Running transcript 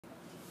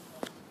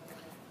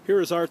Here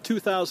is our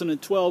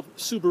 2012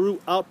 Subaru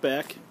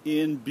Outback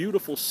in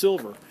beautiful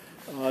silver.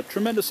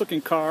 Tremendous looking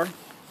car.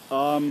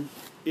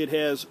 It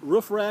has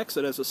roof racks,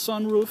 it has a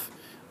sunroof,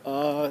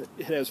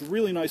 it has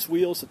really nice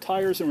wheels, the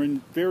tires are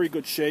in very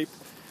good shape.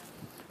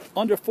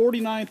 Under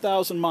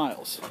 49,000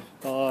 miles.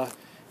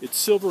 It's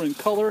silver in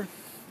color,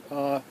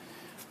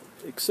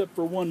 except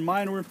for one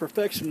minor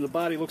imperfection. The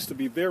body looks to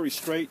be very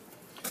straight.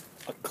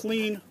 A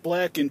clean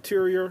black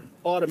interior,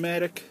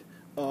 automatic,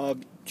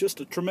 just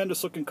a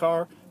tremendous looking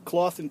car.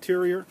 Cloth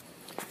interior,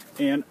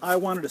 and I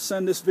wanted to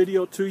send this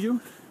video to you,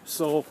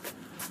 so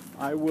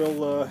I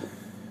will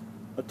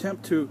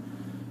attempt to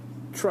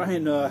try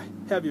and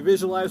have you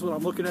visualize what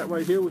I'm looking at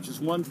right here, which is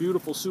one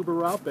beautiful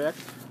Subaru Outback,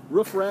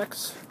 roof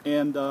racks,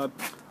 and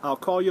I'll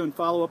call you and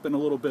follow up in a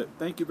little bit.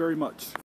 Thank you very much.